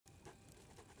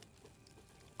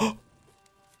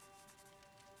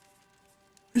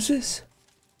is this?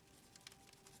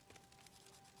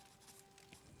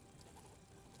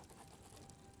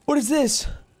 What is this?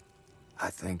 I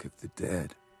think of the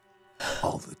dead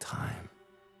all the time.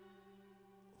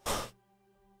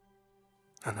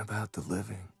 And about the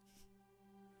living,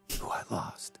 who I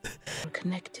lost. We're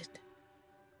connected.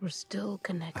 We're still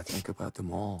connected. I think about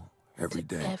them all every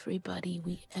day. Everybody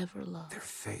we ever loved. Their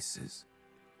faces,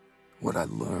 what I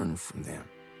learned from them,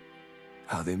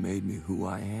 how they made me who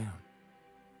I am.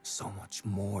 So much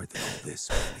more than all this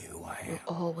made me who I am.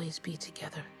 We'll always be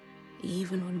together,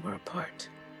 even when we're apart.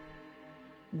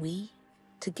 We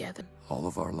together. All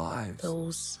of our lives.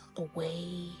 Those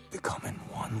away. Becoming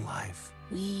one life.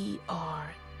 We are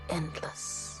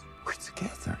endless. We're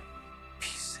together.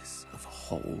 Pieces of a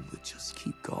whole that just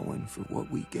keep going for what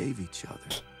we gave each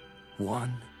other.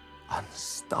 One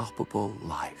unstoppable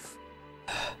life.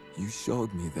 You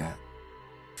showed me that.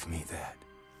 Give me that.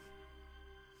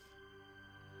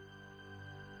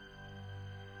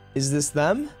 Is this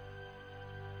them?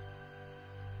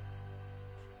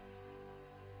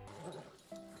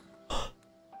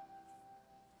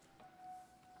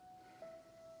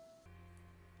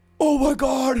 Oh my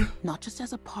god! Not just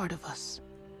as a part of us.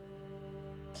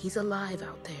 He's alive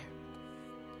out there.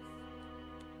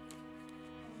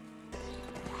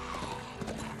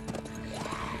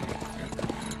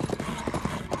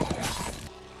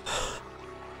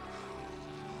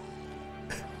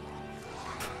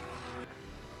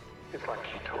 It's like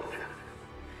she told you.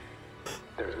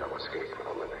 There's no escape for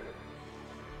the living.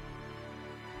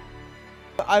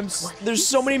 There's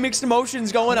so many mixed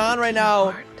emotions going on right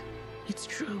now. It's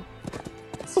true.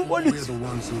 What We're is... the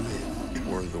ones who live.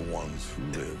 We're the ones who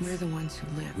live. We're the ones who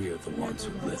live. We're the ones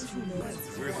who live.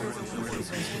 We're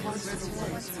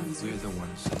the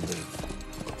ones who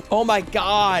live. Oh my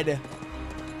god.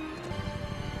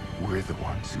 We're the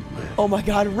ones who live. Oh my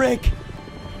god, Rick.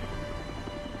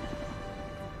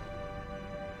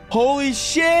 Holy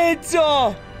shit!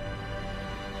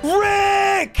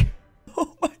 Rick!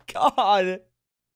 Oh my god.